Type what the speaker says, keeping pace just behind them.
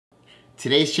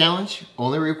Today's challenge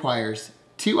only requires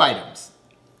 2 items.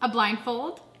 A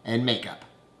blindfold. And makeup.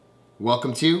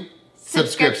 Welcome to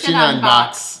Subscription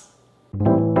Unbox.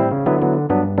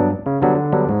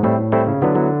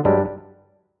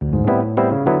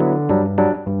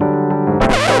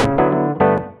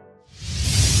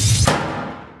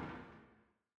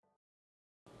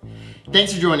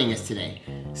 Thanks for joining us today.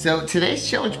 So today's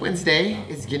Challenge Wednesday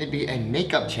is going to be a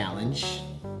makeup challenge.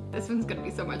 This one's going to be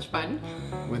so much fun.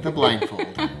 With a blindfold.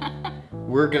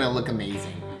 We're going to look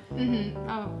amazing.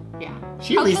 Oh, yeah.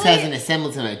 She at least has an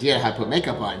semblance of an idea how to put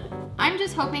makeup on. I'm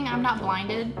just hoping I'm not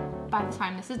blinded by the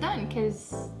time this is done,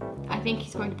 because I think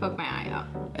he's going to poke my eye out.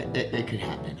 It could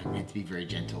happen. I'm going to have to be very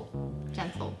gentle.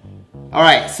 Gentle.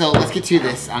 Alright, so let's get to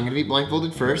this. I'm going to be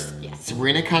blindfolded first. Yes.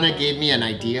 Sabrina kind of gave me an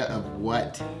idea of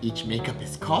what each makeup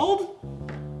is called.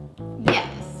 Yes.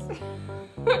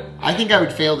 I think I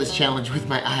would fail this challenge with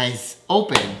my eyes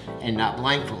open and not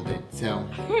blindfolded, so.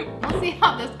 We'll see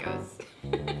how this goes.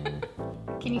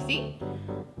 Can you see?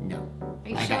 No. Are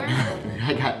you sure?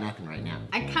 I got nothing right now.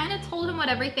 I kind of told him what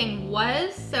everything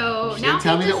was, so She now didn't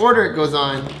tell me the order it goes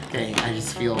on. Okay, I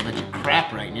just feel a bunch of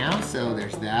crap right now, so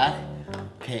there's that.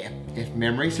 Okay, if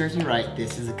memory serves me right,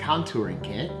 this is a contouring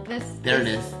kit. There it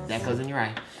is. That goes in your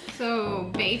eye. So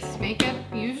base makeup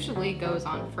usually goes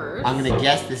on first. I'm gonna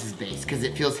guess this is base because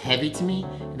it feels heavy to me,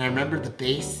 and I remember the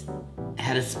base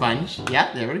had a sponge.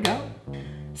 Yeah, there we go.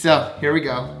 So here we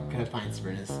go. Gotta find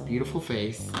Sabrina's beautiful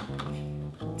face.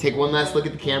 Take one last look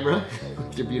at the camera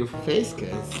with your beautiful face,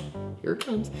 because here it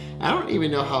comes. I don't even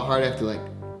know how hard I have to like.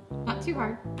 Not too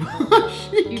hard.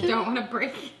 You don't want to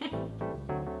break it.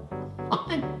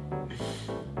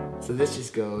 So this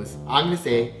just goes, I'm gonna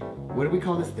say, what do we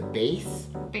call this? The base?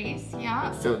 Base,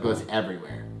 yeah. So it goes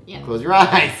everywhere. Yeah. Close your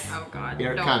eyes. Oh God.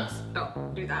 Here it comes.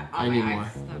 Don't do that. I need more.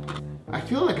 I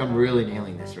feel like I'm really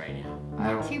nailing this right now.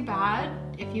 Not too bad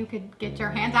if you could get your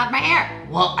hands out of my hair.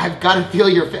 Well, I've got to feel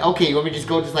your face. Okay, you want me to just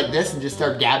go just like this and just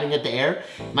start dabbing at the air?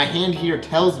 My hand here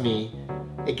tells me,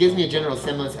 it gives me a general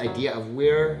semblance idea of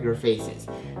where your face is.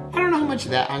 I don't know how much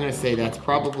of that. I'm gonna say that's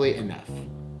probably enough.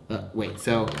 Wait,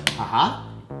 so,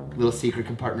 little secret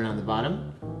compartment on the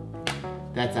bottom.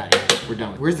 That's out of here. We're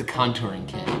done. Where's the contouring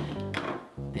kit?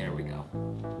 There we go.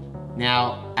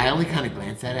 Now, I only kind of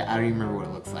glanced at it. I don't even remember what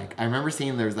it looks like. I remember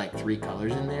seeing there's like 3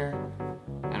 colors in there.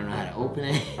 I don't know how to open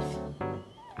it.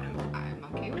 I'm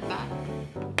okay with that.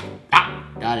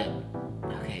 Got it.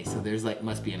 Okay, so there's like,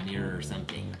 must be a mirror or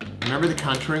something. Remember the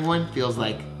contouring one? Feels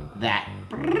like that.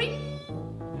 Okay.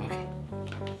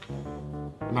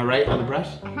 Am I right on the brush?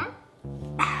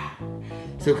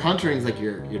 So contouring is like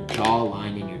your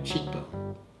jawline and your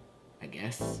cheekbone, I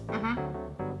guess.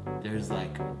 There's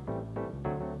like,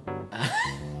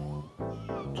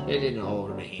 get it all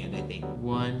over my hand, I think.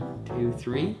 1, 2,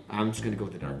 3. I'm just gonna go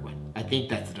with the dark one. I think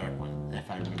that's the dark one, if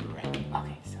I remember right.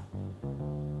 Okay, so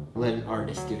let an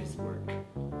artist do his work.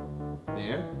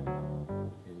 There.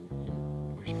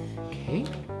 Okay.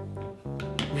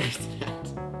 There's that.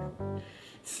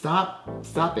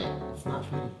 Stop it. It's not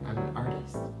funny. I'm an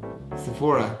artist.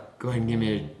 Sephora, go ahead and give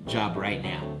me a job right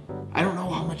now. I don't know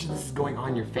how much of this is going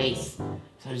on your face,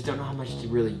 so I just don't know how much to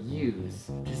really use.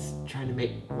 Just trying to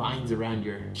make lines around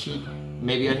your cheek,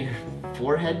 maybe on your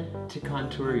forehead to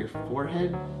contour your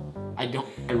forehead. I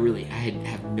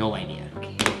have no idea.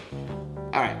 Okay.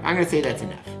 All right, I'm gonna say that's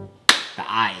enough. The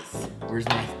eyes. Where's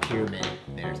my pyramid?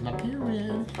 There's my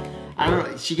pyramid. I don't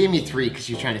know, she gave me 3 because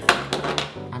she was trying to,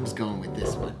 I'm just going with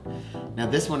this one. Now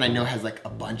this one I know has like a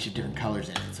bunch of different colors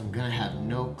in it, so I'm gonna have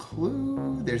no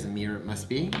clue. There's a mirror, it must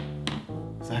be.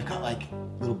 So I've got like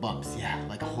little bumps, yeah,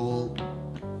 like a whole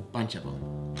bunch of them.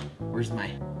 Where's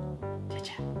my,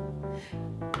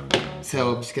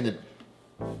 so I'm just gonna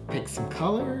pick some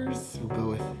colors. We'll go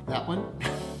with that one.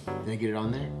 Did I get it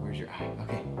on there? Where's your eye?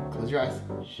 Okay, close your eyes.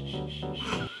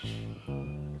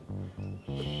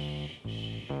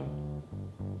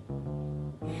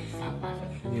 Stop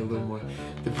laughing. I need a little more.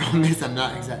 The problem is I'm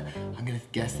gonna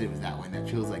guess that it was that one. That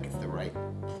feels like it's the right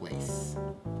place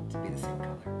to be the same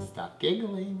color. Stop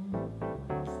giggling.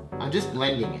 I'm just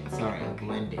blending it. Sorry, I'm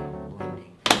blending.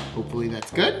 Hopefully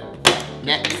that's good.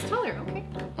 Next. Color, okay.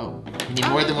 Oh, we need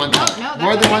more than one color. No,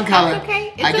 more than one color. That's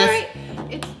okay. It's alright.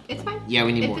 It's fine. Yeah,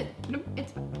 we need more.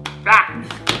 It's fine.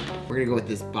 We're gonna go with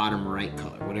this bottom right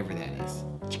color, whatever that is.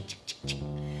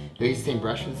 Do you use the same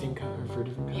brush for the same color for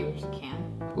different colors? You can.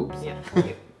 Oops. Yeah.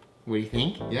 What do you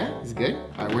think? Yeah, it's good.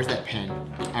 All right, where's that pen?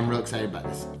 I'm real excited about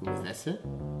this. Ooh, is that it?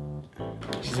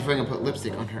 She's afraid I'm gonna put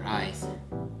lipstick on her eyes.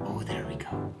 Oh, there we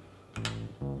go.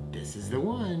 This is the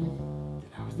one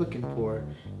that I was looking for.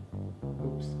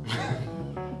 Oops.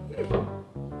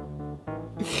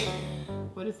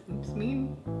 What does oops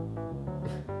mean?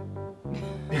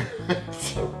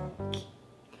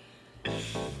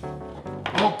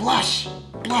 Oh, blush!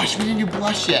 Blush! We didn't do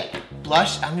blush yet.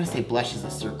 Blush, I'm gonna say blush is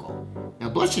a circle. Now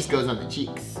blush just goes on the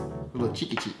cheeks. Little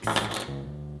cheeky cheeks.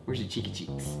 Where's your cheeky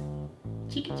cheeks?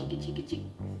 Cheeky, cheeky, cheeky, cheek.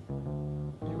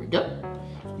 Here we go.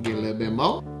 Get a little bit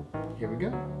more. Here we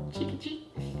go. Cheeky cheek.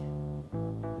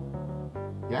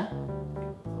 Yeah?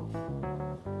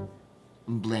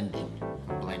 I'm blending.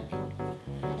 I'm blending.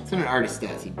 That's what an artist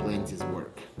does. He blends his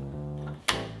work.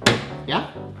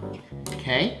 Yeah?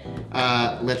 Okay.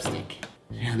 Lipstick.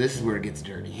 Now this is where it gets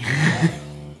dirty.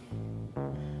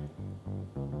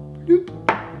 Bloop.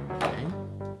 Okay.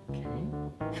 Okay.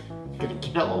 Gonna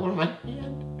get all over my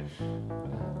hand.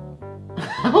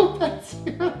 Oh, that's.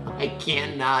 I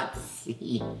cannot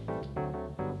see.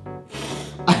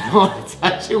 I don't want to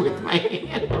touch it with my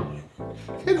hand.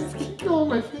 I just keep going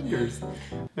my fingers.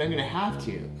 But I'm gonna have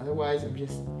to. Otherwise, I'm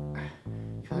just. I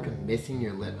feel like I'm missing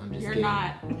your lip. I'm just You're getting.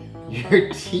 not. Your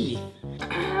teeth.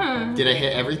 Did I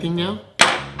hit everything now?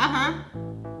 Uh-huh.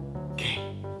 Okay.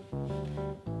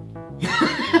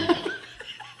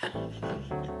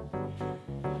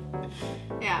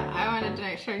 Yeah, I wanted to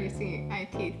make sure you see my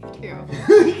teeth too.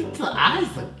 The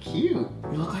eyes look cute.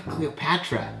 You look like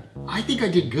Cleopatra. I think I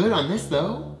did good on this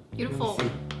though. Beautiful. Let me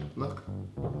see. Look.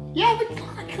 Yeah, look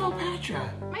like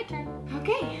Cleopatra. My turn.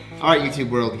 Okay. Alright, YouTube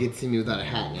world, you get to see me without a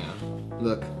hat now.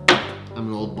 Look, I'm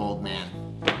an old bald man.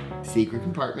 Secret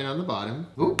compartment on the bottom.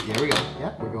 Oh, there we go.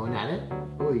 Yep, we're going at it.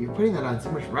 Oh, you're putting that on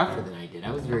so much rougher than I did.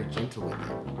 I was very gentle with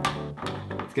it.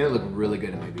 It's gonna look really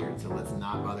good in my beard, so let's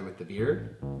not bother with the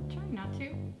beard. Try not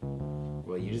to.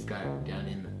 Well, you just got it down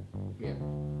in the... Yeah.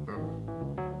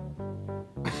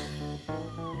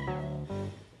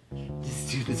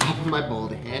 Just do the top of my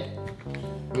bald head.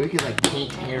 We could like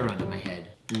paint hair onto my head.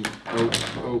 Oh,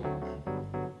 oh.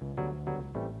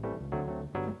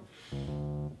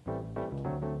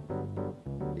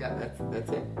 Yeah, that's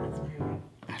it. That's my hair.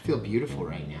 I feel beautiful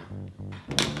right now.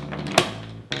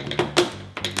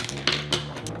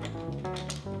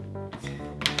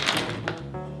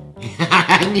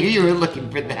 I knew you were looking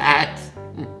for that.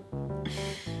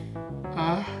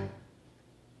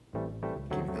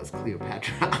 Give me those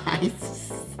Cleopatra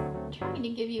eyes. I'm trying to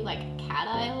give you like a cat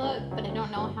eye look, but I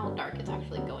don't know how dark it's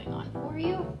actually going on for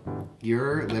you.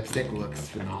 Your lipstick looks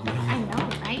phenomenal. I know,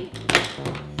 right?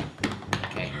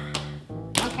 Okay.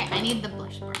 Okay, I need the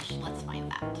blush brush. Let's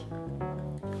find that.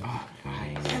 Oh,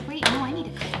 guys. Or wait, no, I need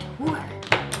a contour.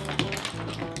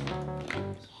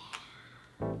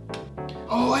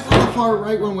 Oh, I thought the far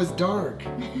right one was dark.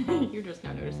 You're just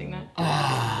not noticing that.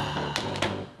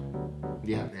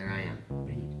 Yeah, there I am.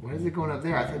 Why is it going up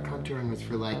there? I thought contouring was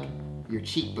for like your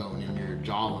cheekbone and your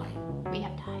jawline. We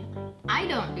have to highlight. I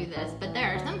don't do this, but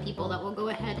there are some people that will go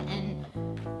ahead and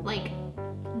like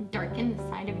darken the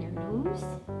side of your nose.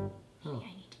 Oh.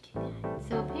 I need to do that.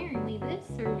 So apparently this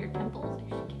or your temples, I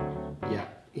should get that. Yeah,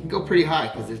 you can go pretty high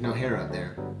because there's no hair up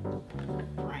there.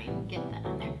 Right, get that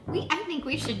on there. I think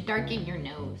we should darken your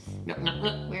nose. No, no,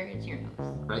 no. Where is your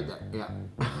nose? Right there, yeah.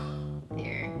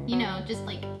 There. You know, just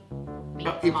like make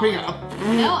it You're putting it smaller. up.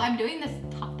 No, I'm doing this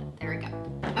top. There we go.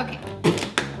 Okay.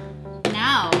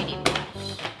 Now we need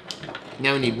blush.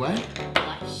 Now we need what?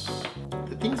 Blush.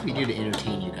 The things we do to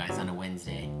entertain you guys on a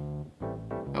Wednesday.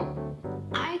 Oh.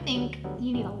 I think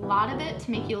you need a lot of it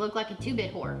to make you look like a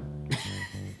 2-bit whore.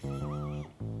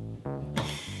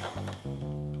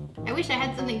 I wish I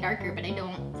had something darker, but I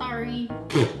don't. Sorry.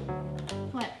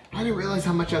 What? I didn't realize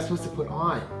how much I was supposed to put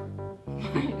on.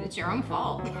 It's your own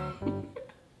fault.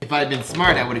 If I had been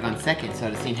smart, I would have gone second, so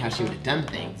I'd have seen how she would have done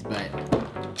things, but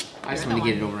I just want to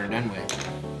get it over and done with.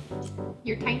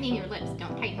 You're tightening your lips.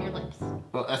 Don't tighten your lips.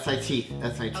 Well, that's my teeth.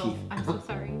 That's my Oh, teeth. I'm so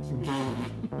sorry.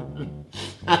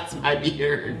 That's my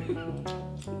beard.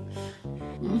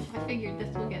 I figured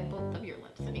this will get both of your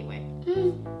lips anyway.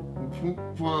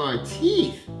 For my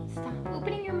teeth. Stop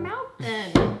opening your mouth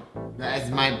then. That is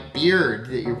my beard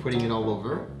that you're putting it all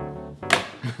over.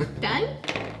 Done?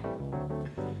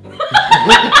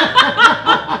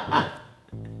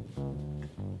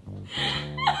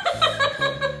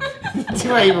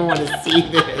 Do I even want to see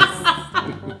this?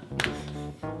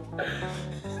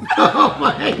 Oh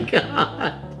my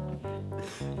god.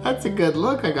 That's a good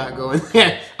look I got going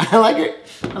there. I like it.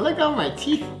 I like how my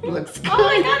teeth looks good. Oh,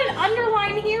 I got an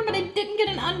underline here, but I didn't get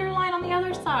an underline on the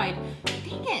other side.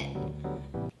 Dang it.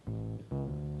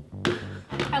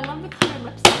 I love the color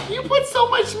lipstick. You put so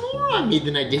much more on me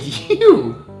than I did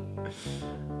you.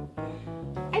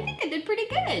 I think I did pretty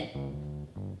good.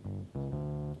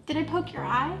 Did I poke your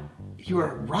eye? You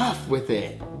are rough with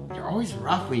it. You're always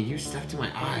rough when you do stuff to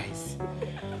my eyes.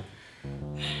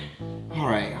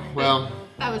 well,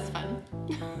 that was fun.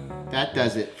 that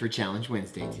does it for Challenge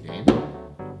Wednesday today.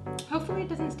 Hopefully it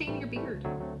doesn't stain your beard.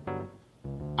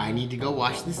 I need to go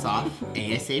wash this off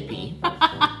ASAP.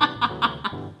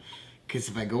 Because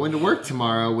if I go into work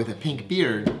tomorrow with a pink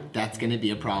beard, that's going to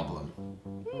be a problem.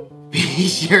 Be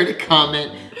sure to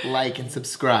comment, like, and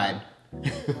subscribe.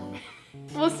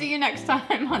 We'll see you next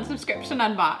time on Subscription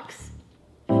Unbox.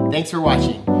 Thanks for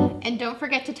watching. And don't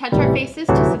forget to touch our faces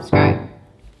to subscribe.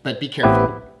 But be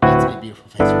careful. That's my beautiful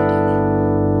face right down there.